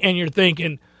Miami, and you're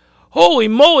thinking, holy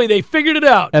moly, they figured it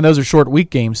out. And those are short week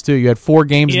games, too. You had 4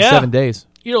 games in 7 days.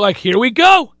 You're like, here we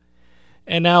go.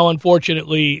 And now,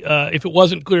 unfortunately, if it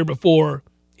wasn't clear before,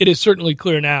 it is certainly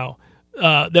clear now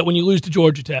that when you lose to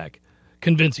Georgia Tech,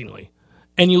 convincingly,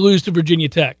 and you lose to Virginia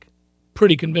Tech,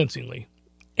 pretty convincingly,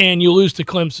 and you lose to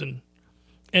Clemson,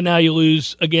 and now you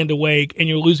lose again to Wake, and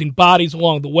you're losing bodies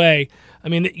along the way. I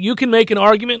mean, you can make an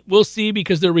argument. We'll see,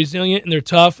 because they're resilient and they're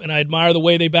tough, and I admire the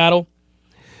way they battle.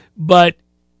 But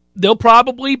they'll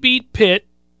probably beat Pitt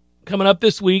coming up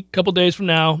this week, a couple days from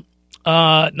now.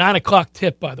 9 o'clock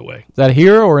tip, by the way. Is that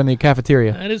here or in the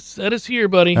cafeteria? That is here,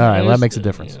 buddy. All right, that makes a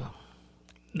difference.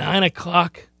 9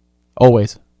 o'clock.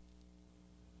 Always.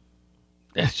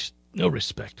 That's just no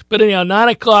respect. But anyhow, 9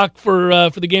 o'clock for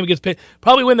the game against Pitt.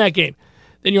 Probably win that game.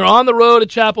 Then you're on the road at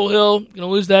Chapel Hill. You're going to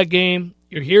lose that game.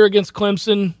 You're here against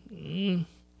Clemson.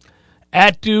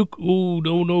 At Duke. Ooh,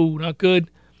 no, not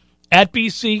good. At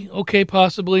BC. Okay,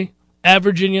 possibly. At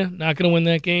Virginia. Not going to win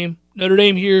that game. Notre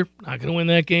Dame here. Not going to win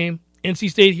that game. NC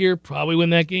State here. Probably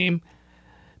win that game.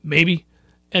 Maybe.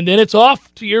 And then it's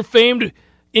off to your famed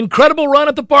incredible run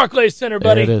at the Barclays Center,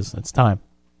 buddy. There it is. It's time.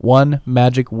 One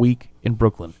magic week in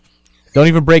Brooklyn. Don't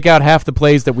even break out half the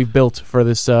plays that we've built for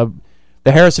this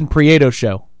the Harrison Prieto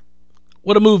show.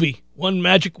 What a movie. One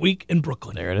magic week in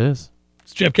Brooklyn. There it is.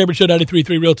 It's Jeff Cameron Show,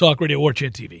 93.3 Real Talk Radio, War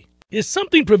Chant TV. Is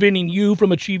something preventing you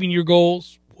from achieving your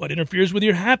goals? What interferes with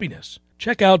your happiness?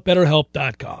 Check out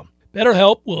BetterHelp.com.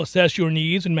 BetterHelp will assess your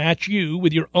needs and match you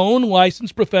with your own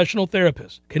licensed professional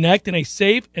therapist. Connect in a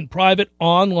safe and private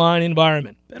online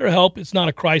environment. BetterHelp is not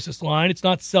a crisis line. It's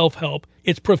not self-help.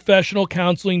 It's professional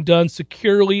counseling done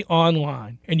securely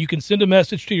online. And you can send a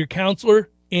message to your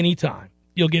counselor anytime.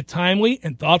 You'll get timely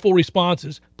and thoughtful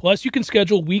responses, plus you can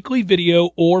schedule weekly video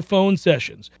or phone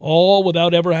sessions, all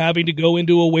without ever having to go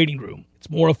into a waiting room. It's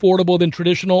more affordable than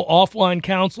traditional offline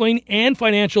counseling, and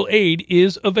financial aid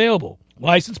is available.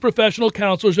 Licensed professional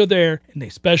counselors are there, and they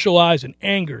specialize in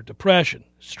anger, depression,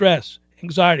 stress,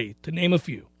 anxiety, to name a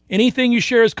few. Anything you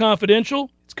share is confidential,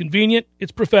 it's convenient,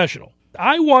 it's professional.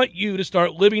 I want you to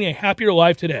start living a happier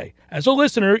life today. As a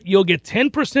listener, you'll get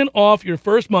 10% off your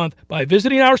first month by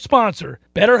visiting our sponsor,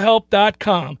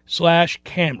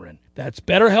 BetterHelp.com/Cameron. That's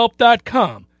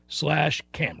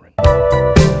BetterHelp.com/Cameron.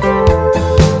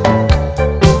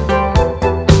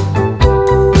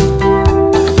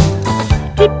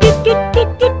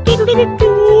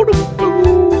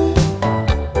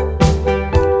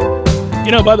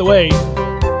 You know, by the way,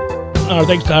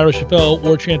 thanks to Ira Schoffel,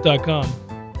 WarChant.com.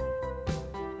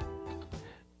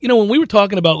 You know, when we were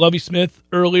talking about Lovie Smith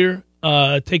earlier,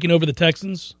 taking over the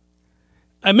Texans,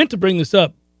 I meant to bring this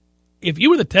up. If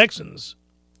you were the Texans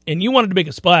and you wanted to make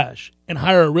a splash and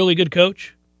hire a really good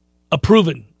coach, a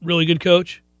proven really good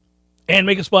coach, and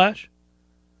make a splash,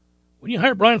 wouldn't you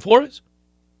hire Brian Flores?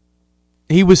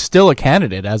 He was still a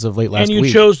candidate as of late last week. And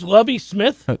you chose Lovie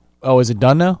Smith? Oh, is it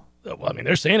done now? Well, I mean,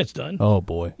 they're saying it's done. Oh,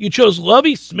 boy. You chose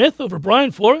Lovie Smith over Brian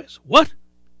Flores? What?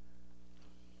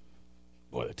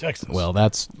 Boy, the Texans. Well,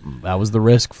 that was the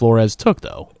risk Flores took,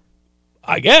 though.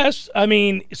 I guess. I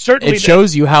mean, certainly. It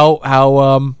shows you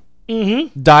how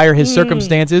dire his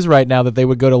circumstance is right now that they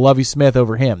would go to Lovie Smith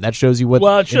over him. That shows you what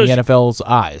in the NFL's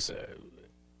eyes.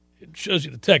 It shows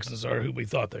you the Texans are who we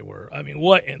thought they were. I mean,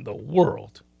 what in the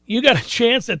world? You got a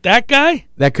chance at that guy?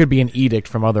 That could be an edict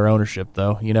from other ownership,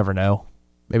 though. You never know.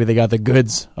 Maybe they got the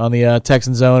goods on the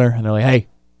Texans owner, and they're like, hey,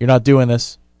 you're not doing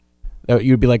this.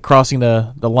 You'd be like crossing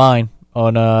the line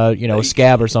on a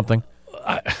scab or something.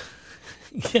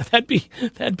 Yeah, that'd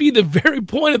be the very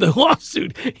point of the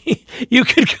lawsuit. You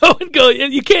could go,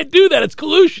 you can't do that. It's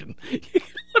collusion.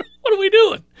 What are we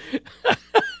doing?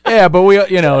 Yeah, but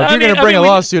if you're going to bring a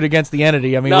lawsuit against the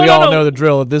entity, we all know the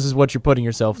drill. This is what you're putting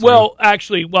yourself through. Well,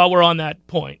 actually, while we're on that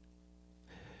point,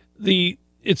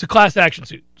 it's a class action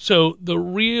suit. So the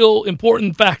real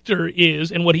important factor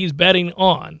is, and what he's betting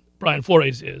on, Brian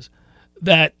Flores, is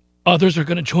that others are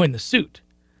going to join the suit.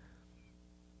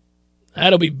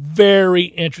 That'll be very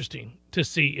interesting to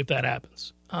see if that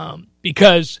happens,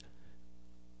 because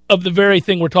of the very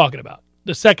thing we're talking about.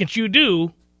 The second you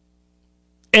do,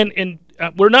 and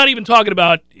we're not even talking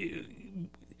about...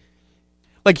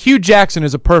 Like Hugh Jackson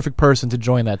is a perfect person to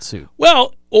join that suit.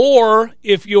 Well, or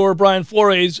if you're Brian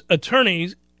Flores'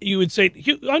 attorneys, you would say,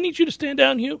 Hugh, I need you to stand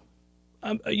down, Hugh.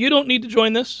 You don't need to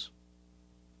join this.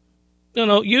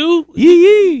 No,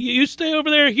 you stay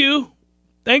over there, Hugh.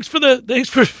 Thanks for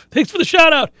the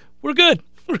shout out. We're good.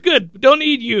 We don't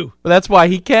need you. But that's why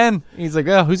he can. He's like,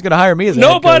 oh, who's going to hire me as a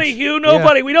nobody, head coach? Hugh.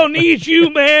 Nobody. Yeah. We don't need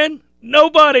you, man.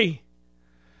 Nobody.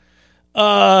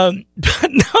 But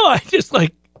no, I just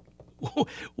like,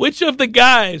 which of the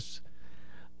guys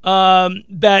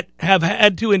that have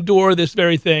had to endure this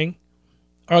very thing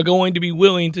are going to be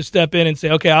willing to step in and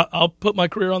say, okay, I'll put my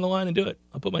career on the line and do it.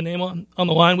 I'll put my name on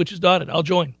the line, which is dotted. I'll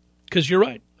join. Because you're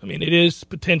right. I mean, it is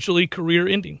potentially career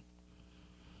ending.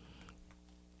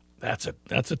 That's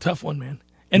a tough one, man.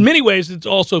 In many ways, it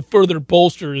also further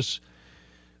bolsters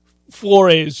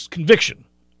Flores' conviction.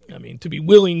 I mean, to be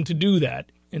willing to do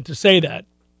that and to say that.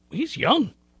 He's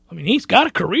young. I mean, he's got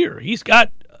a career. He's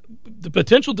got the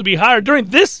potential to be hired during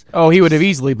this. Oh, he would have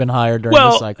easily been hired during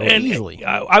this cycle. Easily.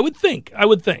 I would think.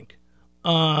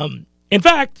 In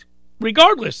fact,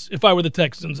 regardless, if I were the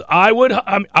Texans,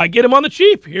 I get him on the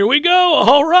cheap. Here we go.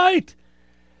 All right.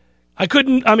 I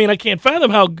can't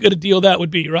fathom how good a deal that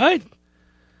would be, right?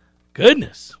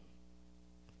 Goodness.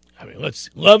 I mean,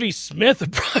 Lovie Smith.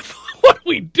 What are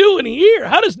we doing here?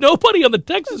 How does nobody on the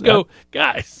Texans go,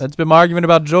 guys? That's been my argument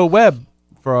about Joe Webb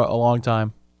for a long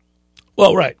time.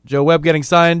 Well, right. Joe Webb getting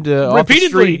signed off the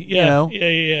street. Yeah.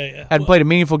 Hadn't played a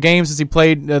meaningful game since he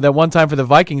played that one time for the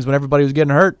Vikings when everybody was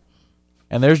getting hurt.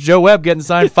 And there's Joe Webb getting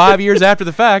signed 5 years after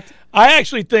the fact. I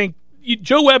actually think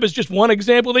Joe Webb is just one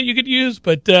example that you could use,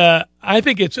 but I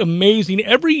think it's amazing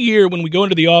every year when we go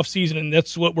into the offseason, and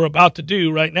that's what we're about to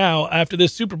do right now after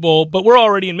this Super Bowl, but we're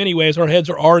already in many ways, our heads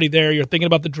are already there. You're thinking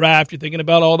about the draft. You're thinking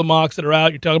about all the mocks that are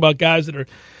out. You're talking about guys that are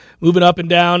moving up and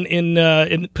down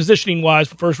in positioning-wise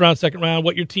for first round, second round,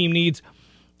 what your team needs.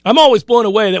 I'm always blown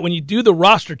away that when you do the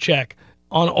roster check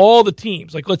on all the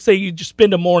teams, like let's say you just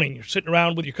spend a morning, you're sitting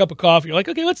around with your cup of coffee, you're like,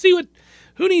 okay, let's see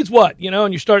who needs what,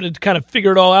 and you're starting to kind of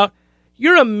figure it all out.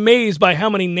 You're amazed by how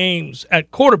many names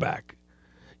at quarterback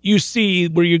you see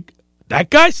where that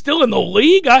guy's still in the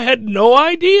league? I had no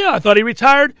idea. I thought he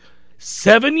retired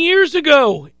 7 years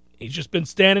ago. He's just been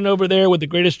standing over there with the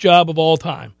greatest job of all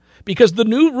time. Because the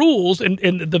new rules, and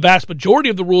the vast majority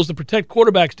of the rules that protect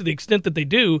quarterbacks to the extent that they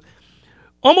do,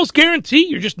 almost guarantee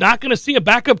you're just not going to see a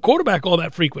backup quarterback all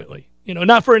that frequently.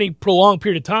 Not for any prolonged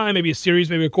period of time, maybe a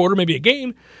series, maybe a quarter, maybe a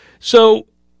game. So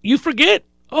you forget,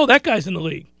 that guy's in the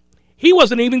league. He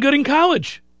wasn't even good in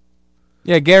college.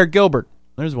 Yeah, Garrett Gilbert.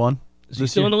 There's one. Is he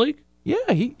still in the league?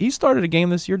 Yeah, he started a game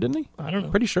this year, didn't he? I don't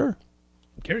know. Pretty sure.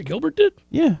 Gary Gilbert did?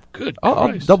 Yeah. Good.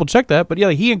 I'll double check that. But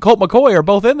yeah, he and Colt McCoy are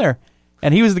both in there.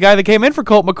 And he was the guy that came in for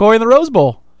Colt McCoy in the Rose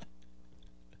Bowl.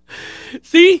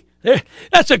 See?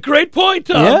 That's a great point,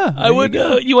 Tom. Yeah. I would.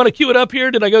 You want to cue it up here?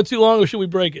 Did I go too long, or should we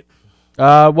break it?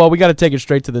 Well, we got to take it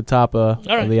straight to the top of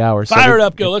the hour. Fire it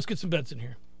up. Go. Let's get some bets in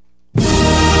here.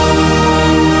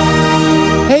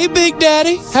 Hey, Big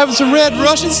Daddy, having some Red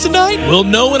Russians tonight? We'll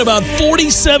know in about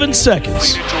 47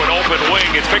 seconds. Into an open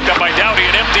wing. It's picked up by Dowdy.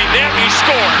 An empty net. He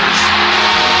scores.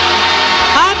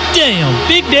 Hot damn.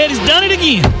 Big Daddy's done it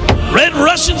again. Red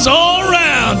Russians all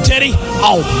around, Teddy.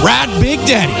 All right, Big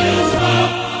Daddy.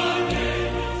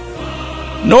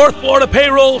 North Florida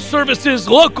Payroll Services,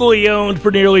 locally owned for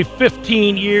nearly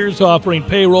 15 years, offering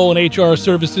payroll and HR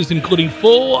services, including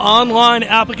full online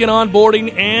applicant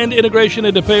onboarding and integration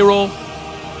into payroll.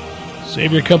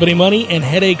 Save your company money and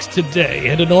headaches today.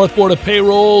 Head to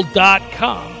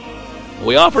northfloridapayroll.com.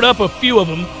 We offered up a few of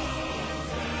them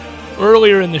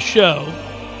earlier in the show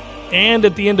and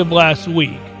at the end of last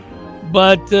week.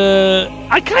 But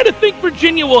I kind of think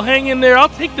Virginia will hang in there. I'll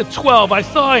take the 12. I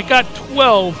saw I got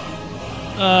 12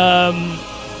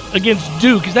 against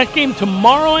Duke. Is that game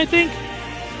tomorrow, I think?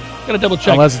 Got to double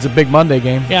check. Unless it's a big Monday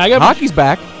game. Yeah, I got Hockey's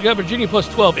back. You got Virginia plus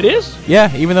 12. It is?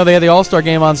 Yeah, even though they had the All-Star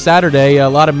game on Saturday, a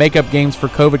lot of makeup games for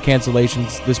COVID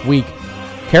cancellations this week.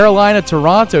 Carolina,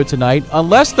 Toronto tonight,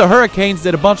 unless the Hurricanes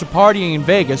did a bunch of partying in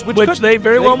Vegas, which they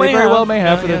very well may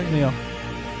have.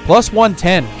 Plus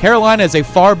 110. Carolina is a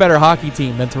far better hockey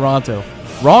team than Toronto.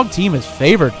 Wrong team is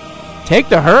favored. Take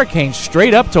the Hurricanes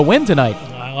straight up to win tonight.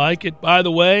 I like it. By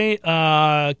the way,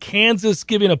 Kansas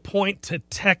giving a point to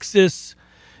Texas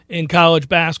in college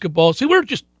basketball. See, we're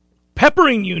just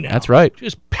peppering you now. That's right.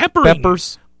 Just peppering.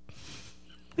 Peppers.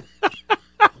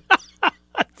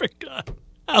 I forgot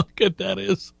how good that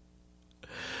is.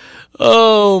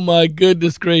 Oh, my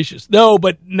goodness gracious. No,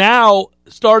 but now,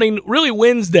 starting really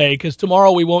Wednesday, because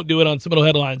tomorrow we won't do it on Seminole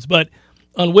Headlines, but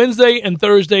on Wednesday and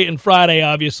Thursday and Friday,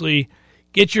 obviously,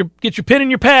 get your pen and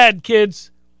your pad,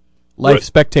 kids. Life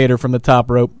Spectator from the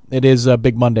top rope. It is a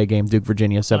big Monday game, Duke,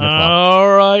 Virginia, 7 o'clock.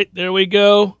 All right, there we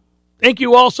go. Thank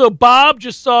you also, Bob.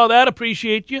 Just saw that.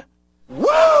 Appreciate you. Woo!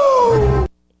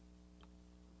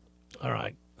 All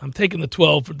right, I'm taking the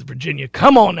 12 for the Virginia.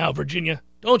 Come on now, Virginia.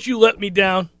 Don't you let me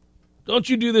down. Don't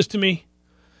you do this to me.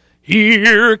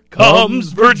 Here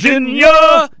comes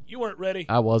Virginia. You weren't ready.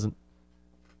 I wasn't.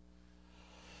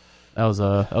 That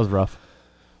was rough.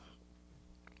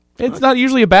 It's not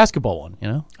usually a basketball one, you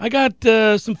know? I got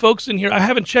some folks in here. I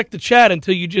haven't checked the chat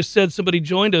until you just said somebody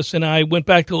joined us, and I went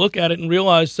back to look at it and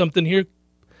realized something here.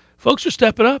 Folks are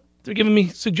stepping up. They're giving me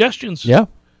suggestions. Yeah.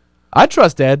 I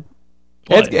trust Ed.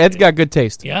 Ed's got good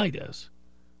taste. Yeah, he does.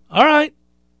 All right.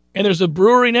 And there's a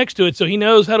brewery next to it, so he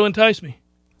knows how to entice me.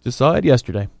 Just saw Ed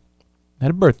yesterday.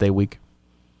 Had a birthday week.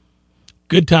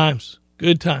 Good times.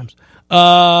 Good times.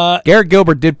 Garrett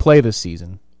Gilbert did play this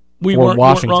season. We weren't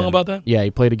wrong about that? Yeah,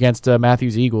 he played against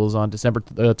Matthews Eagles on December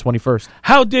 21st.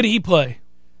 How did he play?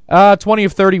 20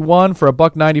 of 31 for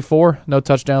 $194. No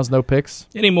touchdowns, no picks.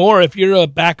 Anymore, if you're a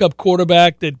backup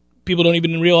quarterback that people don't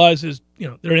even realize is,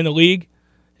 they're in the league,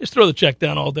 just throw the check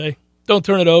down all day. Don't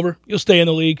turn it over. You'll stay in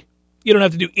the league. You don't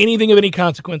have to do anything of any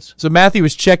consequence. So Matthew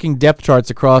was checking depth charts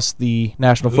across the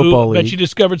National Football League. Bet you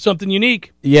discovered something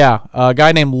unique. Yeah, a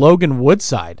guy named Logan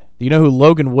Woodside. Do you know who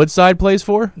Logan Woodside plays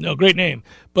for? No, great name.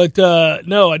 But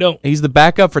no, I don't. He's the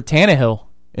backup for Tannehill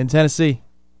in Tennessee.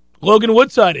 Logan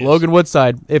Woodside is. Logan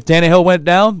Woodside. If Tannehill went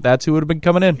down, that's who would have been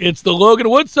coming in. It's the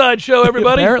Logan Woodside show,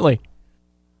 everybody. Apparently.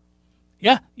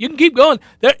 Yeah, you can keep going.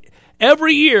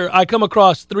 Every year I come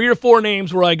across 3 or 4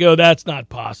 names where I go, that's not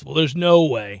possible. There's no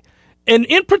way. And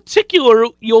in particular,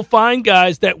 you'll find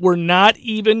guys that were not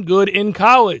even good in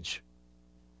college.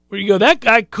 Where you go, that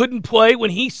guy couldn't play when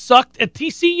he sucked at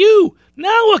TCU.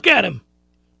 Now look at him.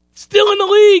 Still in the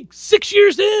league, 6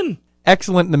 years in.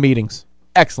 Excellent in the meetings.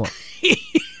 Excellent.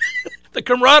 The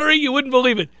camaraderie, you wouldn't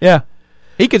believe it. Yeah.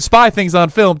 He could spy things on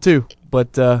film, too.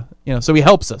 But, so he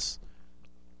helps us.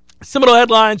 Seminole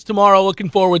Headlines tomorrow.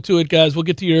 Looking forward to it, guys. We'll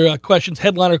get to your questions,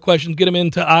 headliner questions. Get them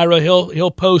into Ira.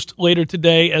 He'll post later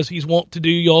today, as he's wont to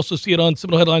do. You also see it on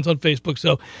Seminole Headlines on Facebook.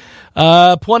 So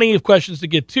Plenty of questions to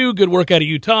get to. Good work out of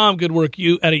you, Tom. Good work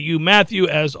out of you, Matthew,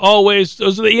 as always.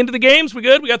 Those are the end of the games. We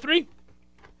good? We got 3?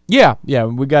 Yeah.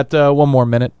 We got 1 more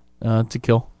minute to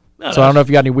kill. No, I don't know if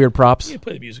you got any weird props. You can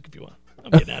play the music if you want.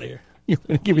 I'm getting out of here. You're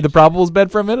going to give me the probables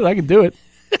bed for a minute? I can do it.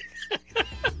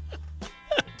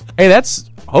 Hey, that's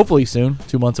hopefully soon,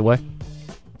 2 months away.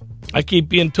 I keep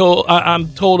being told, I'm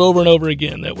told over and over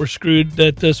again that we're screwed,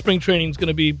 that spring training is going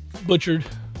to be butchered.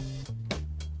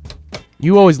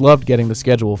 You always loved getting the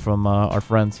schedule from our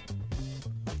friends.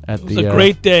 It was a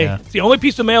great day. Yeah. It's the only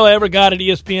piece of mail I ever got at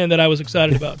ESPN that I was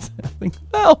excited about.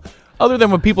 Well, other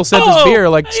than when people sent us beer,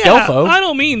 like Stelfo. I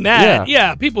don't mean that.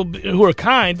 Yeah, people who are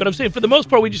kind, but I'm saying for the most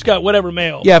part, we just got whatever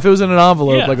mail. Yeah, if it was in an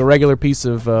envelope, like a regular piece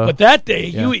of... but that day,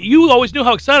 you always knew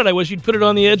how excited I was. You'd put it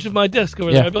on the edge of my desk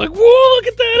over there. I'd be like, whoa, look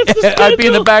at that. It's the schedule. I'd be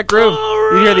in the back room.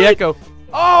 Right. You'd hear the echo.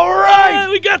 All right.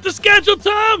 We got the schedule,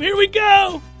 Tom. Here we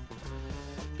go.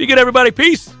 Be good, everybody.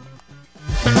 Peace.